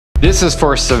This is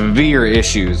for severe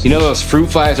issues. You know those fruit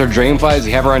flies or drain flies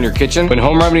you have around your kitchen? When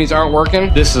home remedies aren't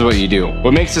working, this is what you do.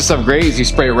 What makes this stuff great is you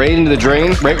spray it right into the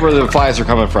drain, right where the flies are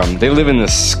coming from. They live in the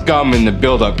scum and the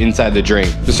buildup inside the drain.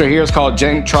 This right here is called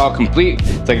Gentrol Complete.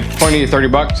 It's like 20 to 30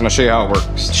 bucks, and I'll show you how it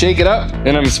works. Shake it up, and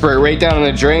I'm gonna spray it right down in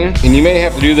the drain. And you may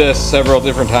have to do this several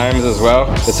different times as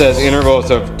well. It says intervals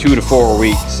of 2 to 4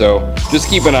 weeks, so just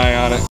keep an eye on it.